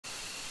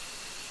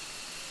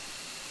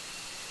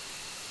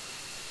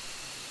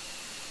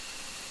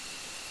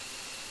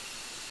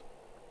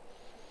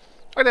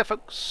Hi there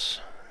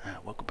folks,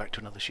 welcome back to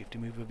another Shifty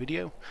Mover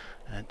video,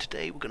 and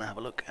today we're going to have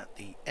a look at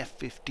the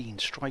F15e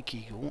Strike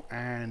Eagle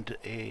and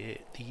the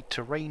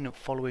terrain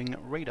following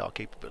radar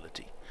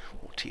capability,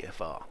 or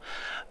TFR.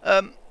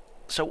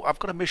 So I've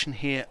got a mission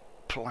here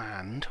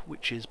planned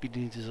which is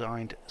being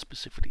designed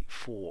specifically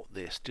for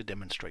this, to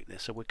demonstrate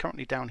this. So we're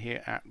currently down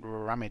here at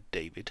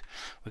David.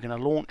 We're going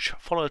to launch,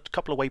 follow a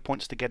couple of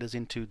waypoints to get us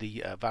into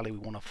the valley we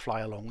want to fly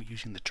along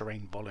using the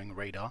terrain following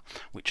radar,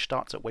 which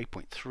starts at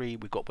waypoint 3.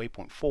 We've got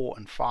waypoint 4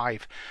 and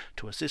 5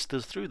 to assist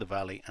us through the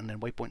valley, and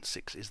then waypoint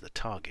 6 is the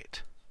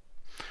target.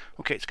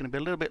 Okay, it's going to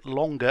be a little bit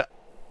longer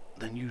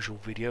than usual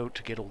video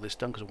to get all this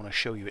done because I want to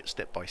show you it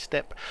step by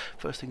step.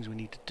 First things we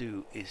need to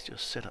do is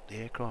just set up the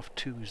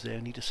aircraft. 2's there.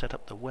 Need to set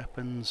up the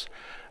weapons,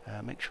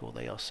 make sure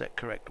they are set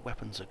correct.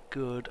 Weapons are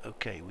good.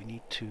 Okay, we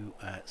need to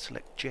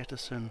select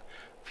jettison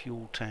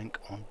fuel tank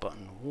on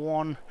button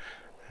 1,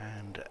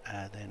 and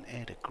then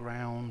air to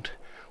ground.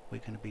 We're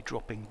going to be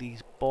dropping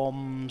these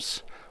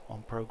bombs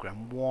on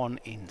program 1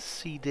 in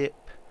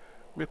C-dip,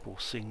 ripple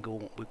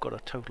single. We've got a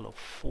total of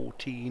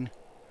 14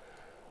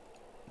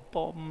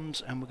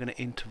 bombs, and we're going to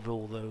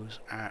interval those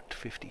at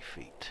 50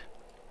 feet.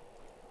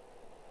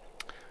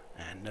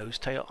 And nose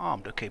tail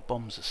armed. Okay,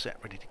 bombs are set,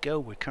 ready to go.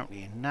 We're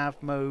currently in nav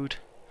mode,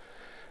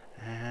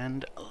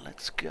 and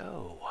let's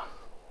go.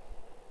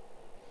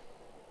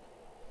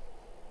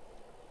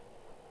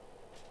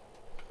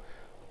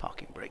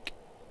 Parking brake.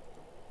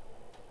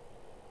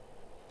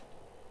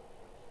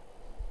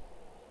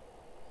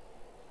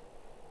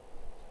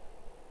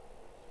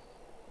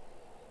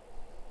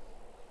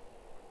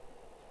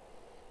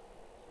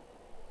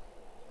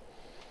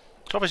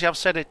 So obviously I've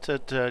set it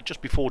at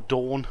just before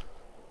dawn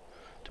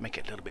to make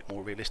it a little bit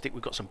more realistic.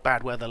 We've got some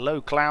bad weather,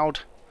 low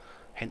cloud,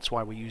 hence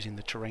why we're using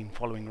the terrain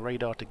following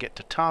radar to get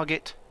to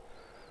target.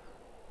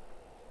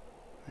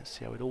 Let's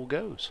see how it all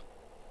goes.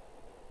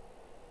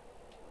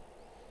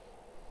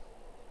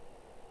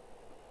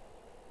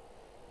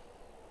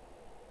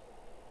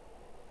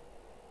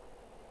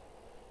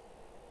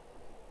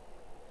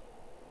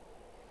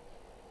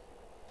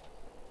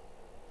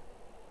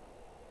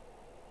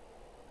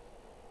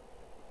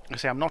 I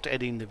say I'm not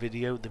editing the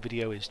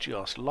video is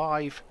just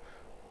live.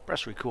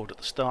 Press record at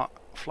the start,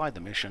 fly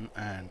the mission,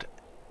 and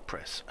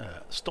press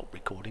stop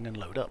recording and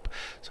load up.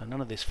 So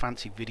none of this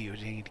fancy video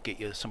editing to get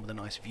you some of the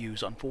nice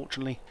views,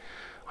 unfortunately.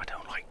 I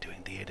don't like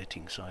doing the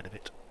editing side of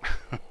it.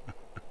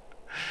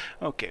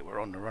 Okay,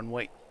 we're on the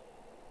runway.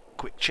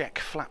 Quick check,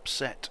 flap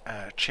set,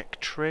 check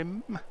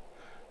trim.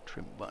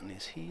 Trim button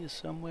is here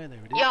somewhere. There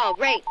it is. Yaw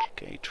rake.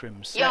 Okay,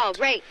 trim set. Yaw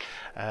rake.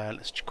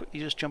 Let's quickly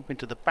just jump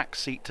into the back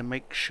seat to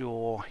make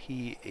sure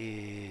he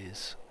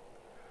is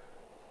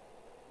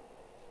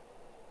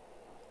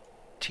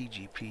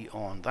TGP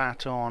on,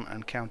 that on,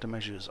 and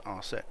countermeasures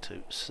are set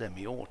to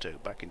semi-auto.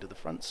 Back into the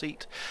front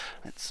seat.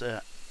 Let's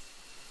okay,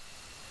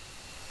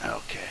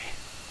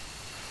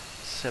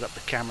 set up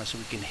the camera so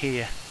we can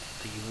hear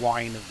the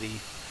whine of the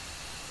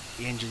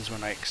engines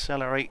when I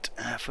accelerate.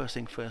 First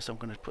thing first, I'm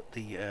going to put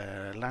the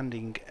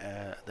landing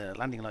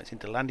lights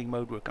into landing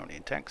mode. We're currently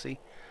in taxi,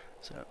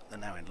 so they're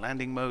now in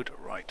landing mode.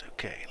 Right,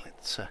 okay,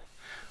 let's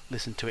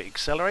listen to it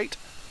accelerate.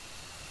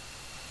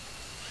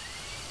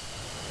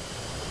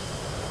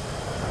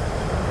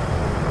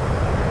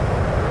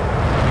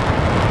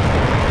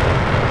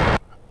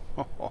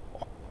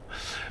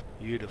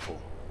 Beautiful.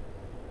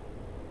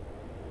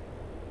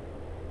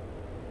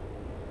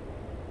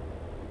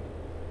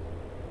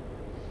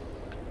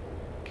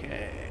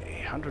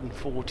 Okay,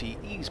 140,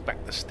 ease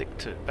back the stick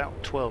to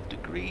about 12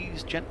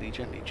 degrees, gently,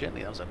 gently,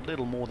 gently. That was a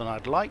little more than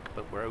I'd like,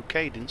 but we're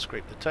okay, didn't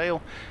scrape the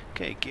tail.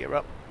 Okay, gear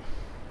up,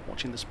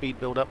 watching the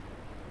speed build up.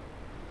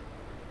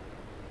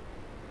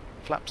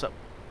 Flaps up,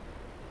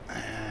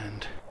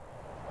 and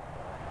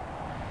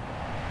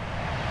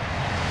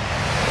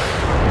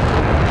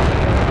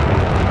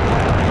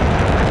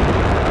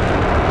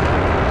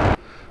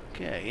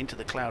okay, into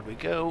the cloud we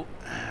go,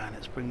 and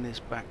let's bring this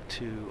back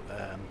to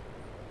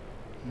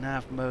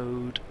nav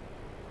mode.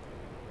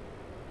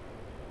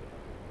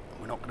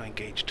 We're not going to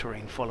engage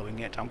terrain following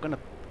it. I'm going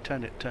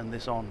to turn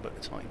this on, but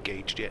it's not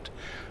engaged yet.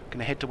 I'm going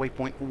to head to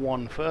waypoint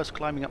 1 first,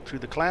 climbing up through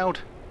the cloud,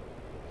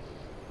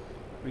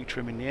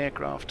 retrimming the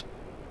aircraft,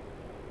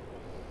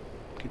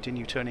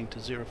 continue turning to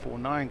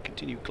 049,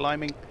 continue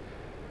climbing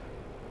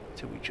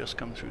until we just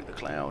come through the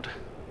cloud.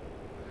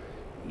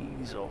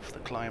 Ease off the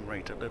climb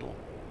rate a little.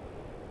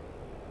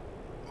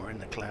 We're in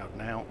the cloud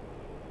now.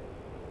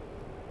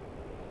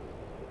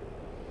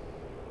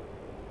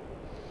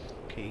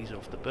 Keys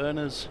off the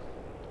burners.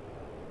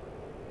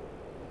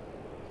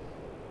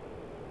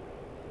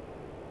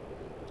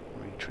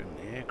 Retrim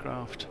the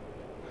aircraft.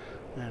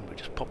 And we're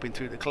just popping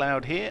through the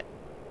cloud here.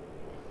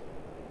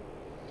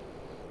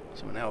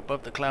 So we're now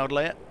above the cloud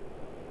layer.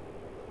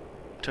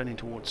 Turning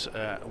towards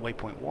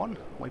waypoint 1.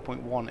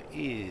 Waypoint 1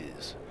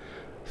 is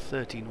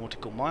 30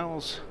 nautical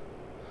miles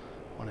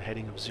on a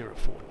heading of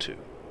 042.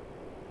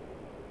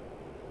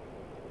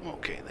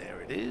 Okay,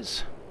 there it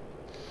is.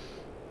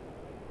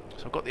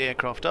 So I've got the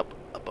aircraft up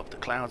above the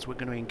clouds. We're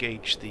going to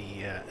engage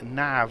the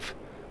nav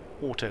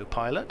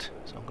autopilot.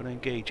 So I'm going to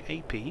engage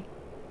AP,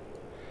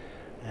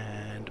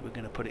 and we're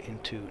going to put it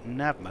into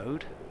nav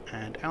mode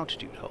and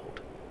altitude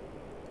hold.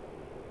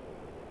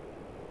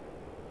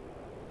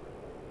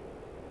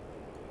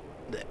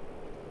 There.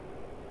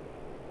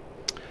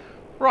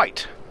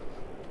 Right.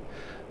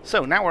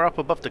 So now we're up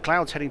above the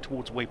clouds heading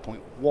towards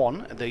waypoint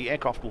 1. The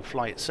aircraft will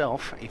fly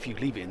itself. If you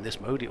leave it in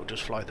this mode, it will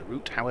just fly the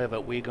route.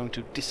 However, we're going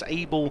to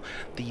disable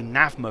the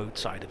nav mode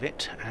side of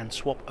it and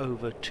swap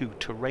over to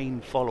terrain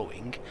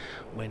following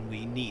when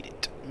we need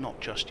it. Not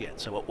just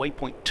yet. So at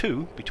waypoint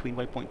 2, between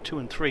waypoint 2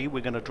 and 3,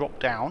 we're going to drop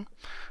down.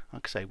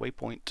 Like I say,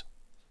 waypoint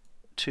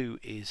 2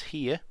 is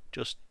here,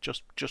 just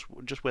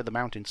where the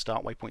mountains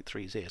start. Waypoint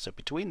 3 is here. So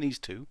between these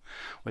two,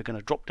 we're going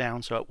to drop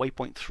down. So at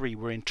waypoint 3,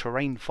 we're in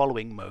terrain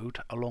following mode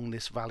along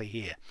this valley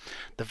here.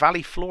 The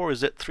valley floor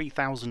is at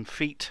 3,000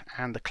 feet,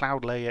 and the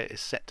cloud layer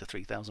is set to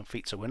 3,000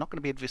 feet. So we're not going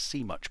to be able to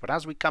see much. But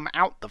as we come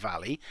out the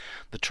valley,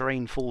 the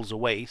terrain falls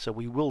away. So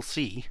we will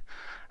see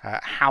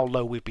how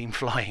low we've been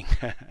flying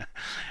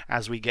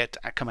as we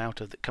come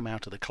out of the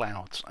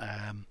clouds. So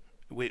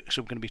we're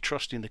going to be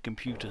trusting the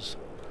computers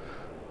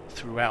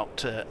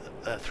throughout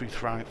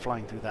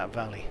flying through that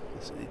valley.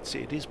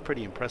 It is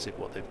pretty impressive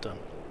what they've done.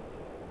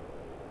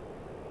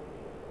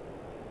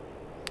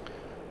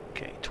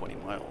 Okay, 20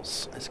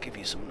 miles. Let's give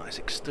you some nice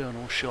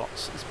external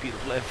shots. This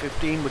beautiful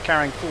F-15. We're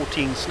carrying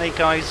 14 Snake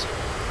Eyes.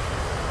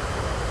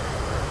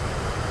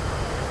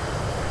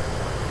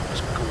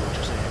 Just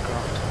gorgeous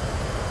aircraft.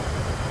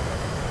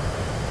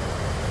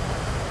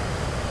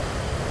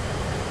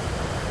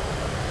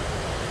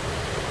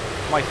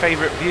 My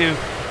favourite view.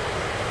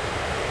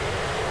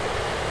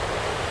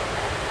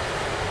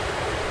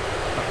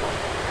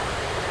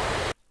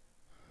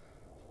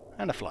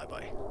 And a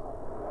flyby.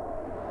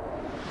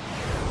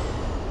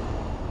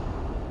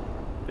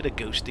 Bit of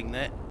ghosting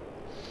there.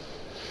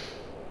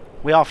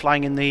 We are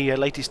flying in the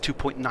latest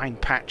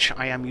 2.9 patch.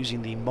 I am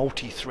using the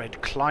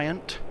multi-thread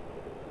client.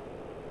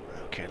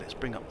 Okay, let's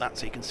bring up that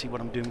so you can see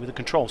what I'm doing with the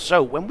controls.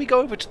 So when we go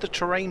over to the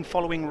terrain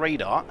following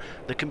radar,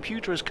 the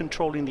computer is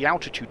controlling the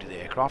altitude of the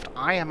aircraft.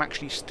 I am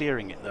actually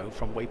steering it though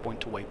from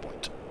waypoint to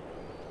waypoint.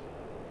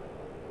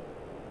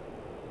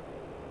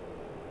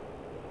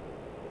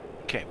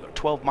 Okay, we've got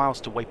 12 miles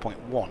to waypoint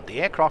 1.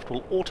 The aircraft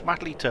will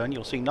automatically turn.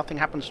 You'll see nothing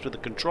happens to the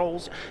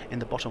controls in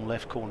the bottom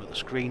left corner of the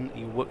screen.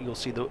 You'll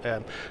see the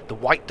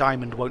white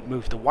diamond won't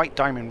move. The white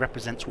diamond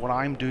represents what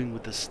I'm doing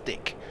with the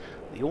stick.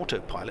 The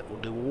autopilot will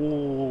do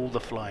all the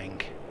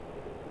flying.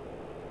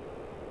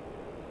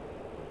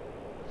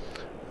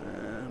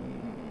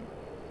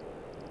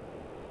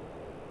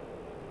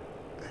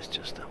 Let's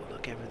just have a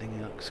look.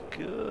 Everything looks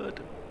good.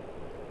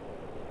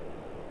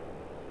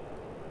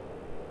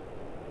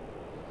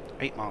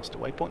 8 miles to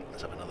waypoint.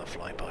 Let's have another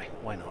flyby.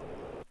 Why not?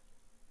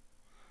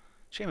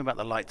 Shame about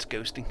the lights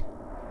ghosting.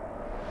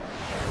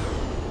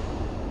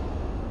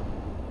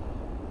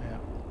 Yeah.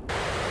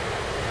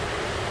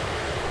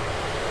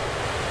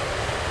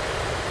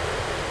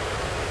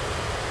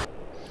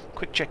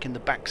 Quick check in the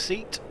back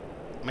seat.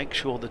 Make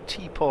sure the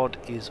T-pod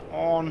is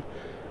on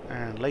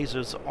and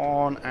lasers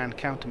on and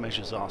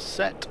countermeasures are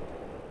set.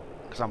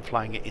 Because I'm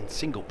flying it in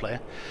single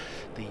player,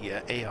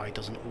 the AI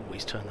doesn't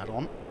always turn that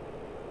on.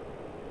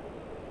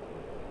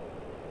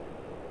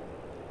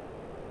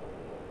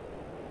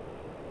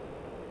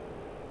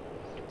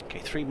 Okay,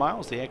 3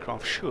 miles, the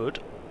aircraft should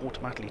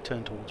automatically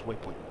turn towards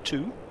waypoint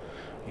 2.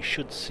 You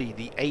should see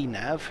the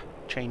ANAV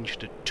change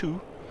to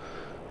 2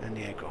 and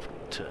the aircraft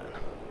will turn.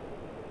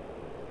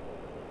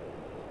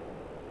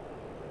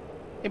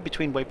 In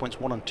between waypoints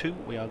 1 and 2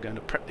 we are going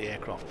to prep the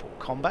aircraft for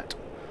combat,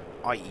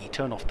 i.e.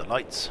 turn off the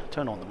lights,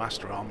 turn on the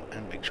master arm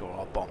and make sure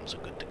our bombs are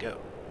good to go.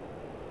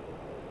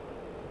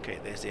 Okay,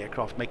 there's the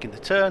aircraft making the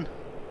turn.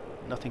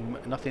 Nothing,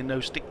 no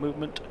stick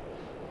movement.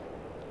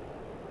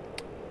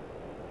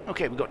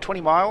 Okay, we've got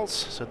 20 miles,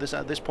 so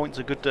at this point is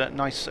a good,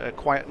 nice,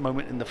 quiet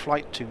moment in the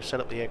flight to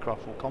set up the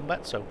aircraft for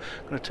combat. So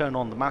I'm going to turn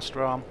on the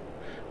master arm,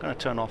 I'm going to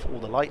turn off all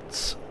the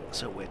lights,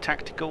 so we're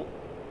tactical.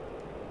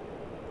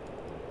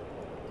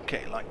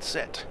 Okay, lights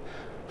set,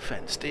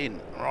 fenced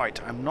in.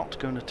 Right, I'm not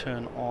going to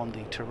turn on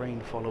the terrain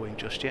following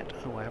just yet.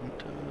 Oh, I haven't,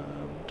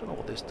 don't know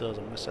what this does.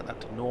 I'm going to set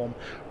that to norm.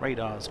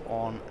 Radar's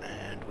on,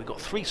 and we've got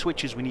 3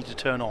 switches we need to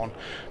turn on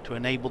to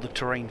enable the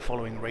terrain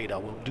following radar.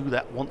 We'll do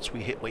that once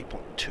we hit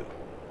waypoint 2.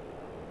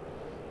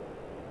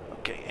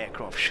 Okay,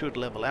 aircraft should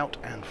level out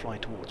and fly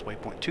towards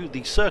waypoint 2.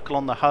 The circle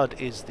on the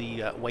HUD is the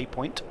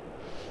waypoint.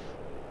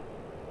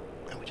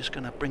 And we're just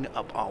going to bring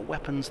up our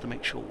weapons to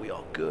make sure we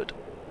are good.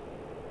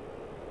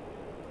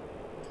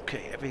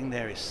 Okay, everything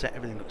there is set,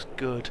 everything looks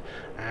good.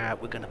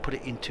 We're going to put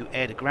it into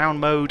air-to-ground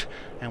mode,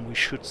 and we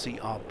should see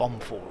our bomb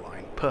fall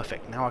line.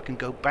 Perfect. Now I can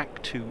go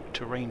back to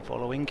terrain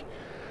following,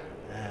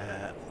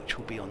 which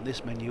will be on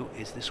this menu,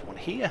 is this one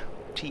here,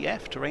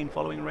 TF, terrain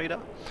following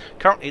radar.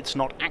 Currently it's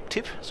not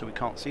active, so we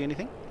can't see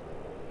anything.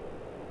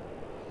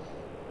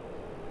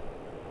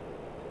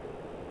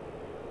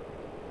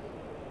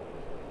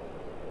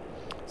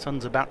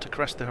 Sun's about to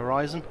crest the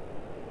horizon.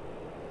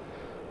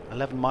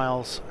 11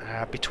 miles.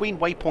 Between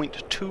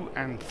waypoint 2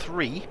 and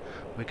 3,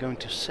 we're going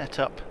to set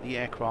up the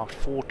aircraft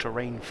for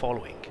terrain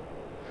following.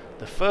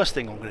 The first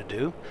thing I'm going to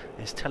do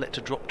is tell it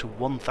to drop to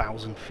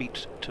 1,000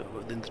 feet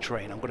within the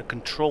terrain. I'm going to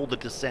control the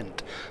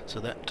descent so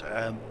that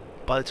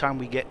by the time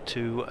we get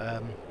to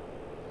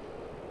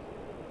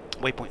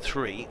waypoint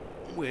 3,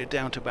 we're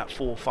down to about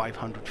 400 or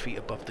 500 feet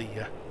above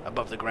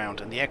the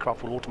ground, and the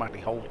aircraft will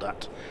automatically hold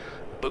that.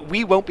 But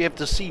we won't be able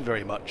to see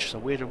very much, so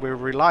we're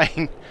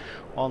relying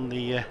on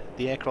the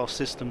aircraft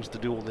systems to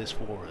do all this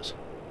for us.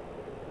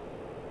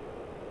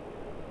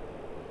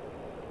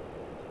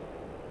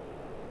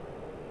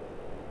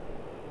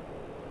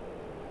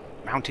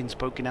 Mountains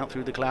poking out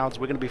through the clouds.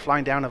 We're going to be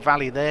flying down a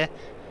valley there,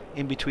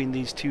 in between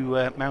these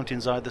two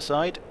mountains either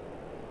side.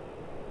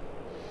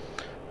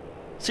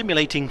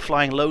 Simulating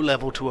flying low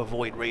level to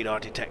avoid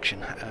radar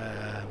detection.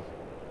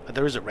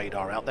 There is a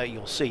radar out there,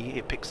 you'll see.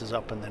 It picks us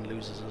up and then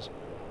loses us.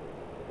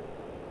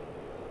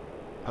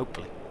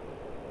 Hopefully.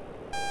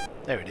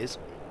 There it is.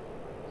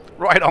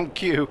 Right on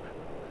cue.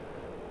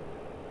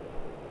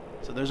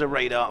 So there's a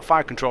radar,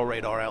 fire control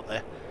radar out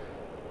there.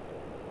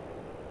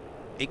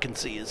 It can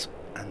see us,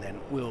 and then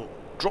we'll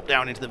drop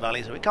down into the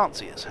valley so it can't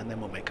see us, and then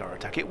we'll make our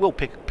attack. It will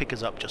pick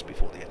us up just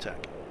before the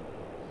attack.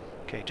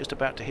 Okay, just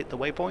about to hit the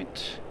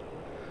waypoint.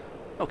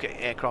 Okay,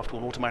 aircraft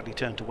will automatically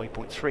turn to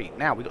waypoint 3.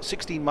 Now, we've got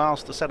 16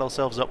 miles to set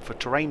ourselves up for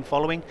terrain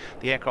following.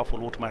 The aircraft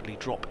will automatically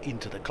drop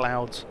into the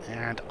clouds,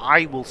 and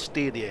I will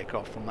steer the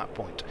aircraft from that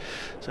point.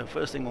 So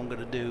first thing I'm going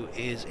to do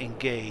is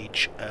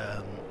engage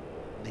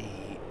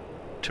the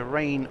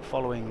terrain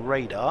following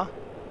radar,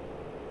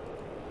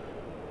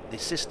 the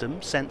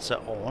system sensor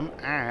on,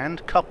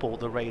 and couple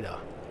the radar.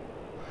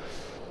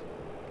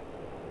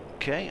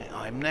 Okay,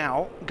 I'm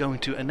now going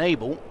to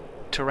enable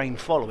terrain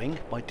following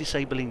by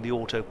disabling the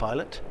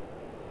autopilot,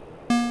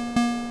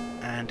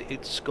 and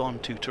it's gone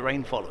to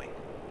terrain following.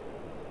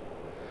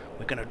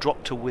 We're going to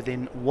drop to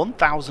within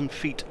 1,000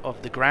 feet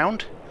of the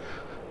ground.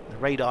 The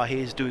radar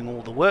here is doing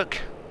all the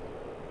work,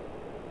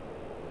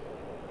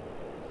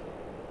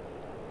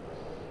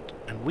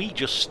 and we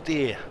just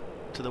steer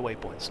to the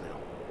waypoints now.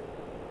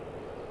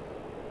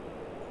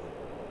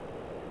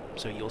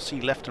 So you'll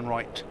see left and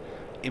right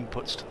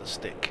inputs to the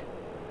stick.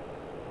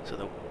 So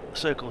the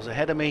circle's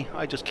ahead of me,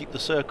 I just keep the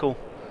circle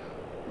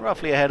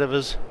roughly ahead of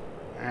us,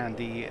 and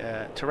the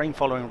terrain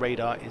following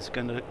radar is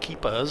going to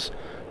keep us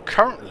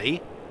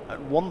currently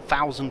at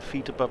 1,000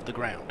 feet above the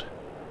ground.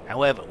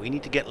 However, we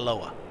need to get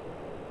lower.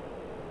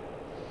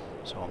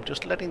 So I'm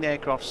just letting the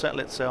aircraft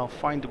settle itself,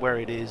 find where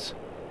it is,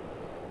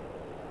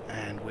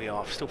 and we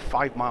are still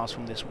 5 miles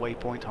from this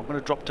waypoint. I'm going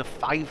to drop to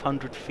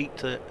 500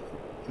 feet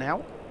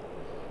now.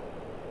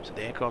 So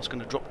the aircraft's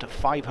going to drop to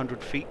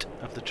 500 feet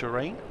of the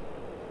terrain.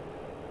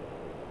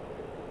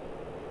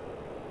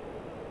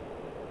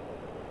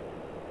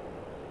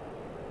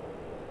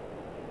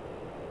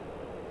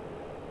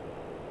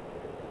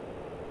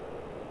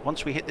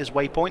 Once we hit this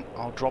waypoint,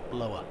 I'll drop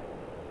lower.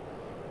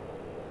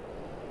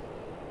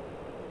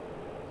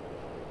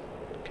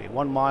 Okay,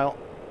 1 mile,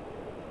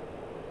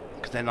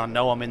 because then I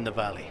know I'm in the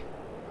valley.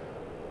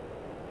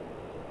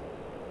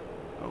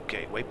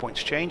 Okay,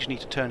 waypoint's changed,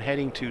 need to turn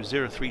heading to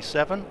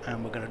 037,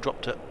 and we're going to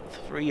drop to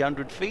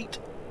 300 feet,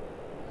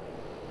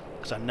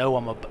 because I know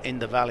I'm in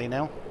the valley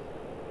now.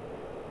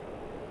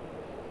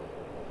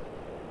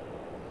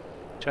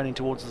 Turning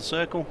towards the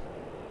circle.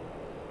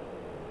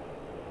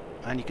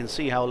 And you can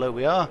see how low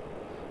we are.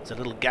 There's a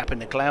little gap in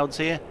the clouds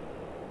here.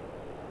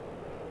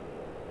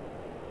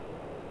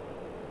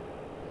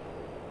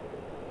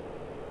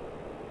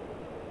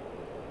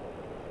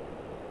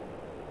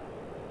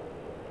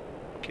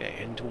 Okay,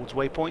 heading towards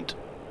waypoint.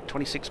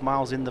 26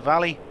 miles in the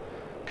valley.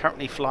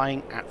 Currently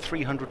flying at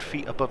 300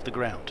 feet above the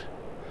ground.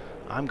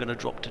 I'm going to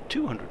drop to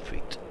 200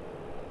 feet.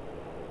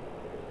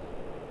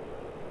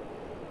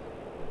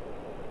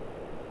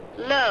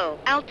 Low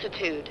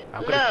altitude.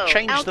 I'm going to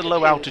change the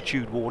low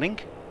altitude warning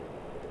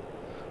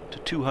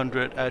to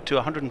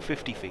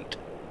 150 feet.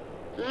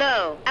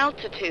 Low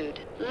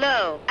altitude.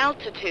 Low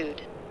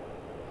altitude.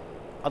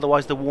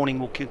 Otherwise the warning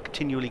will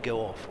continually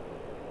go off.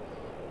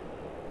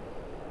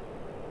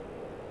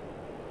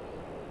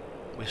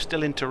 We're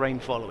still in terrain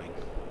following.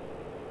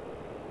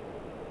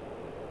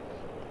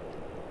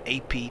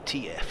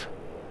 APTF.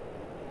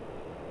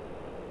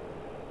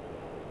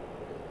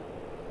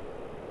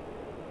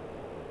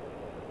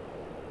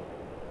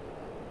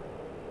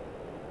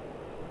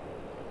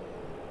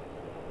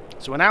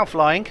 So we're now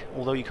flying,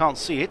 although you can't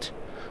see it,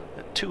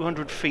 at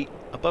 200 feet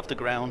above the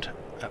ground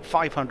at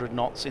 500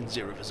 knots in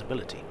zero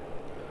visibility,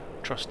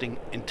 trusting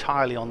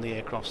entirely on the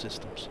aircraft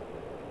systems.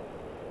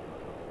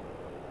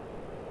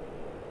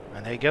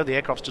 And there you go, the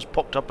aircraft's just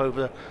popped up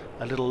over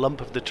a little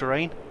lump of the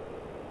terrain,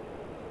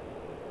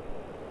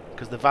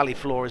 because the valley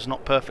floor is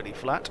not perfectly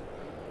flat,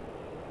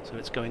 so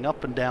it's going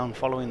up and down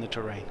following the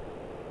terrain.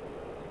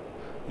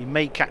 You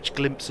may catch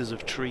glimpses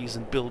of trees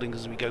and buildings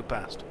as we go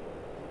past.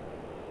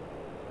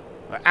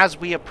 As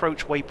we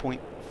approach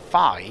waypoint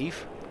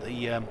 5,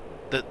 the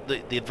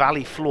the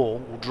valley floor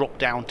will drop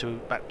down to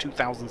about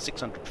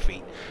 2,600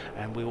 feet,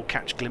 and we will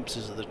catch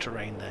glimpses of the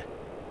terrain there.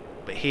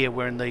 But here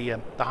we're in the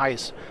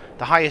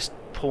highest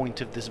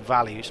point of this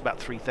valley. It's about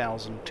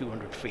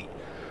 3,200 feet,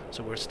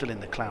 so we're still in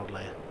the cloud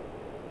layer.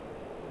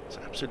 It's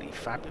absolutely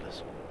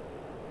fabulous.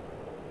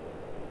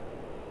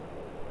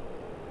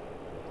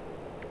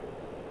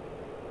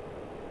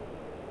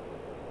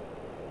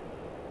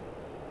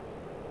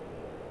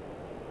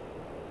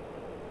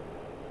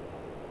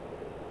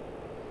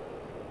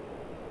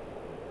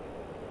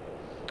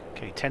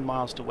 Okay, 10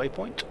 miles to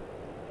waypoint.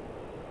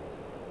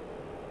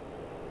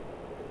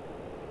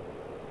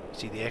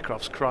 See the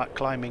aircraft's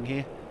climbing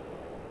here.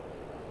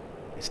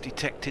 It's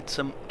detected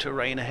some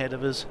terrain ahead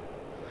of us.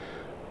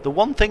 The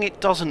one thing it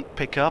doesn't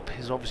pick up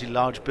is obviously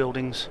large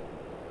buildings,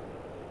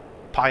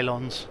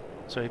 pylons.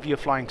 So if you're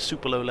flying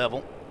super low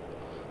level,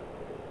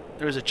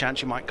 there is a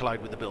chance you might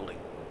collide with the building.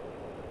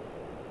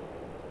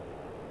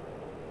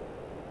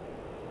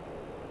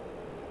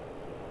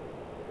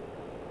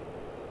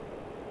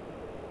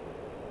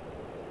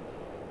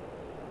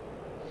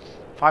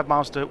 Five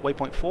miles to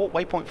waypoint 4.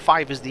 Waypoint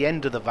 5 is the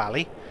end of the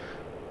valley,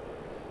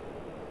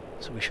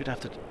 so we should have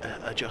to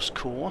adjust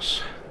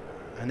course.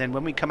 And then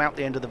when we come out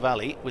the end of the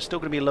valley, we're still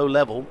going to be low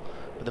level,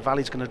 but the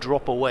valley's going to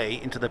drop away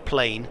into the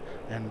plain,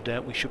 and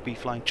we should be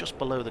flying just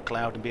below the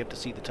cloud and be able to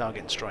see the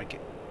target and strike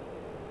it.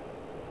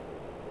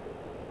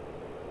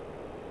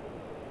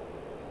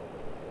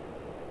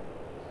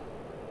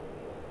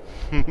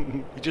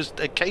 You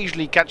just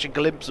occasionally catch a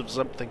glimpse of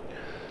something.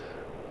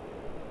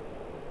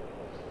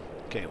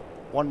 Okay,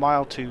 1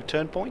 mile to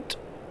turn point,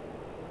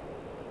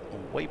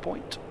 or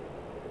waypoint.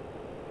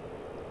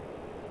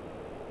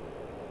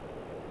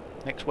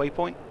 Next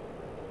waypoint,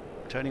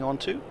 turning on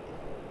to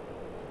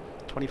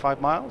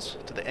 25 miles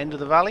to the end of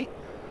the valley.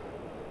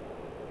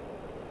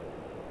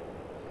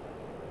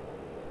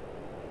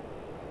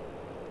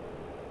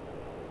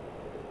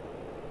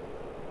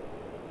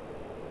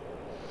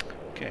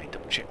 Okay,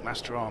 double check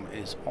master arm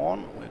is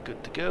on. We're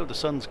good to go. The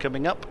sun's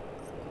coming up.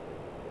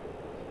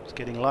 It's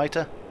getting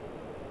lighter.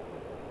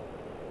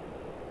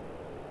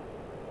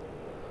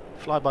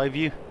 Flyby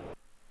view.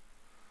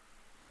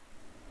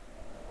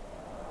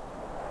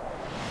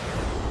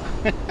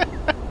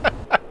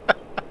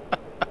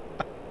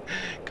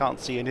 Can't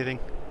see anything.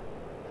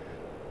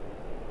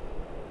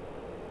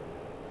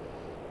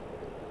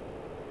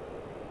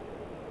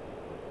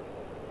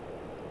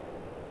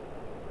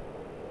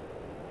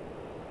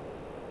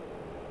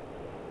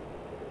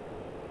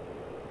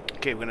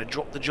 Okay, we're going to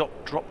drop the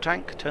drop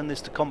tank, turn this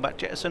to combat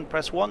jettison,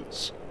 press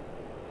once.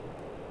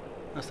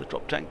 That's the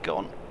drop tank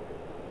gone.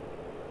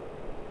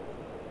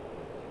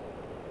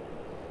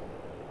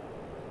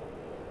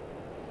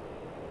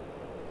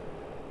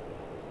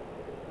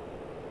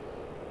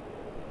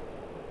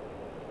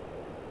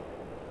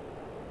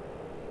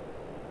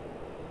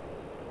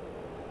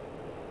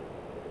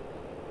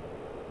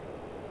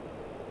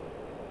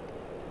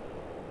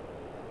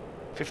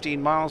 $15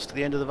 miles to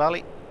the end of the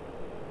valley,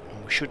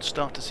 and we should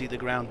start to see the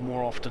ground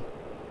more often.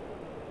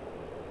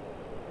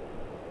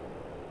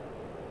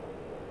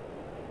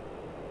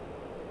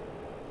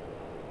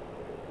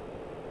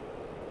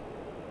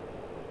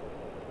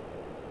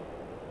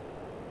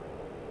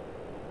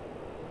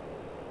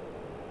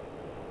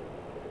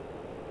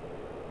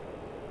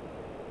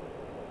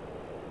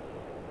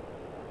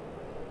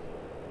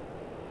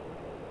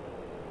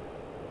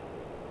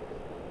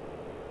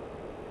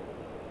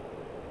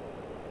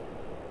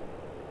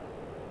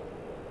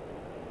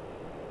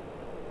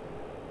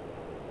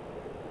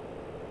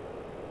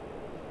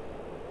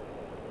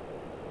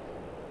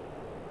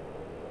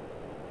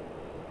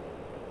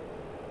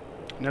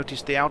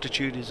 Notice the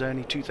altitude is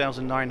only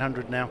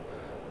 2,900 now,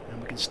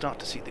 and we can start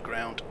to see the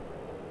ground.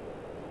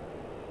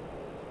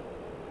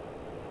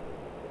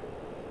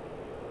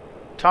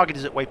 Target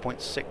is at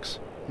waypoint 6,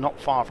 not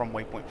far from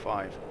waypoint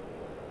 5.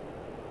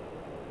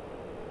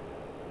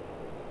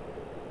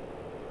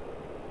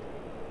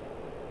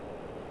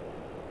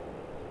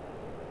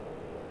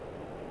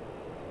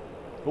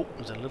 Oh,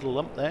 there's a little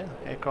lump there.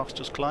 Aircraft's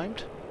just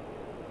climbed.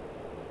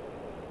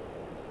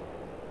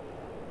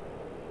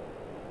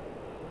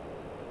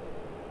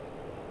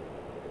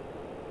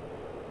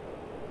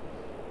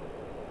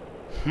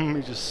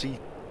 You just see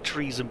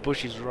trees and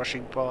bushes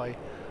rushing by.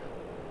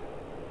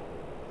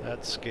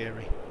 That's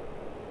scary.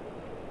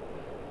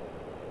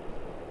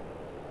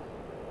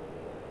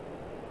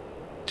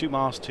 Two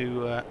miles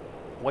to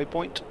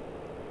waypoint.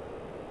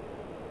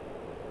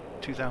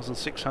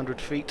 2,600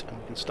 feet, and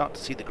we can start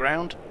to see the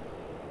ground.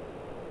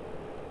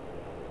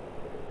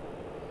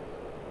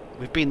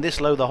 We've been this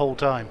low the whole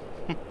time.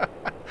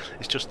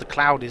 It's just the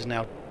cloud is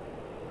now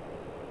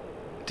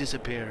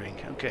disappearing.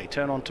 Okay,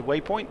 turn on to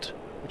waypoint,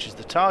 which is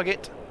the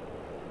target.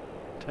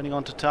 Turning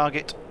on to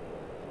target.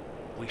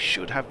 We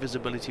should have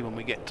visibility when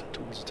we get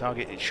towards the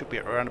target. It should be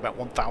at around about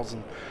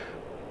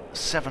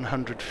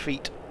 1,700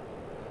 feet.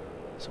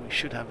 So we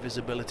should have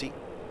visibility.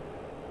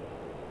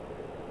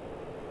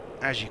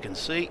 As you can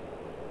see,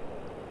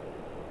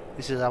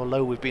 this is how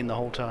low we've been the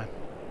whole time.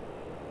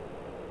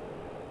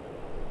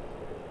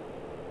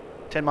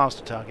 10 miles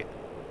to target.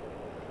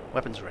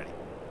 Weapons ready.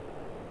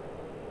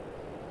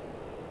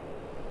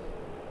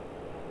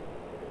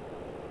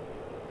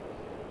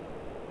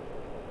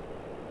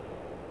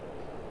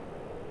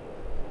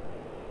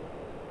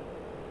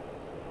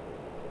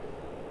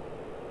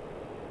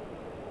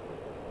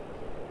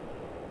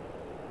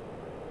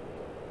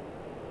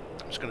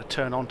 I'm just going to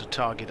turn on to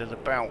target at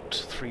about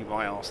 3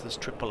 miles. There's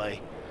AAA,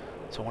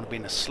 so I want to be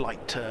in a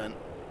slight turn.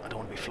 I don't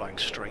want to be flying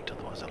straight,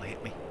 otherwise they'll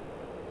hit me.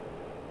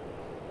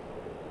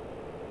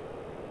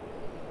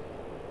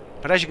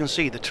 But as you can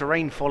see, the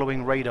terrain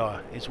following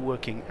radar is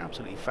working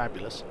absolutely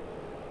fabulous.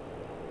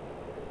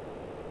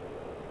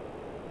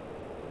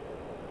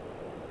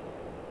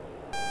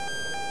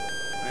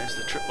 There's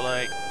the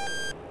AAA.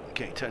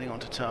 Okay, turning on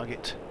to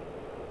target.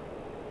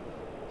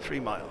 3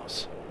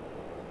 miles.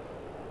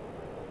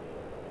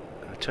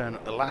 Going to turn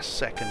at the last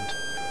second.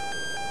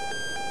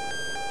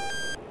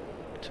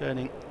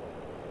 Turning.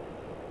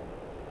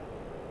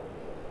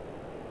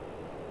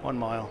 1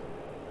 mile.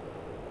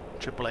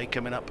 AAA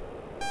coming up.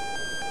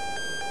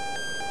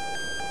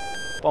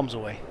 Bombs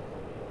away.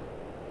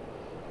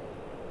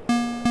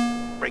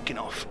 Breaking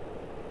off.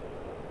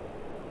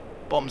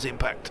 Bombs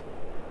impact.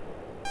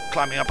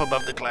 Climbing up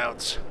above the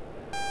clouds.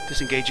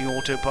 Disengaging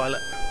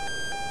autopilot.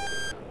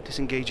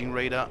 Disengaging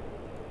radar.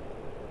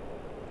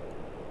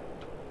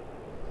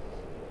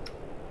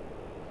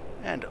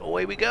 And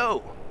away we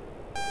go.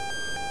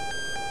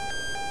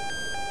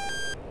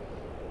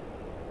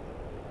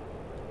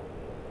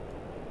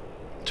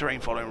 Terrain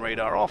following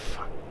radar off.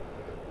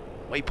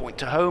 Waypoint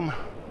to home.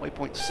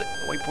 Waypoint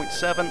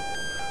 7,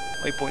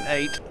 waypoint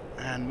 8,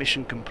 and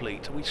mission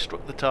complete. We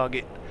struck the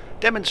target,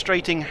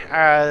 demonstrating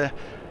the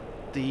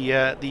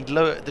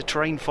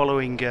terrain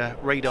following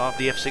radar of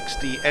the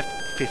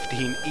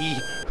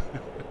F15e.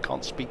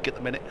 Can't speak at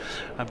the minute.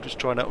 I'm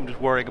just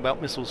worrying about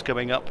missiles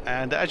coming up.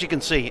 And as you can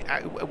see,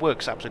 it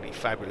works absolutely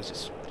fabulous.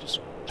 It's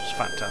just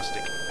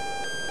fantastic.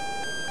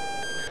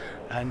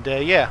 And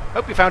yeah,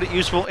 hope you found it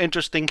useful,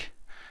 interesting,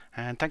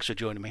 and thanks for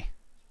joining me.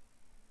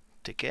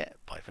 Take care.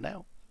 Bye for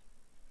now.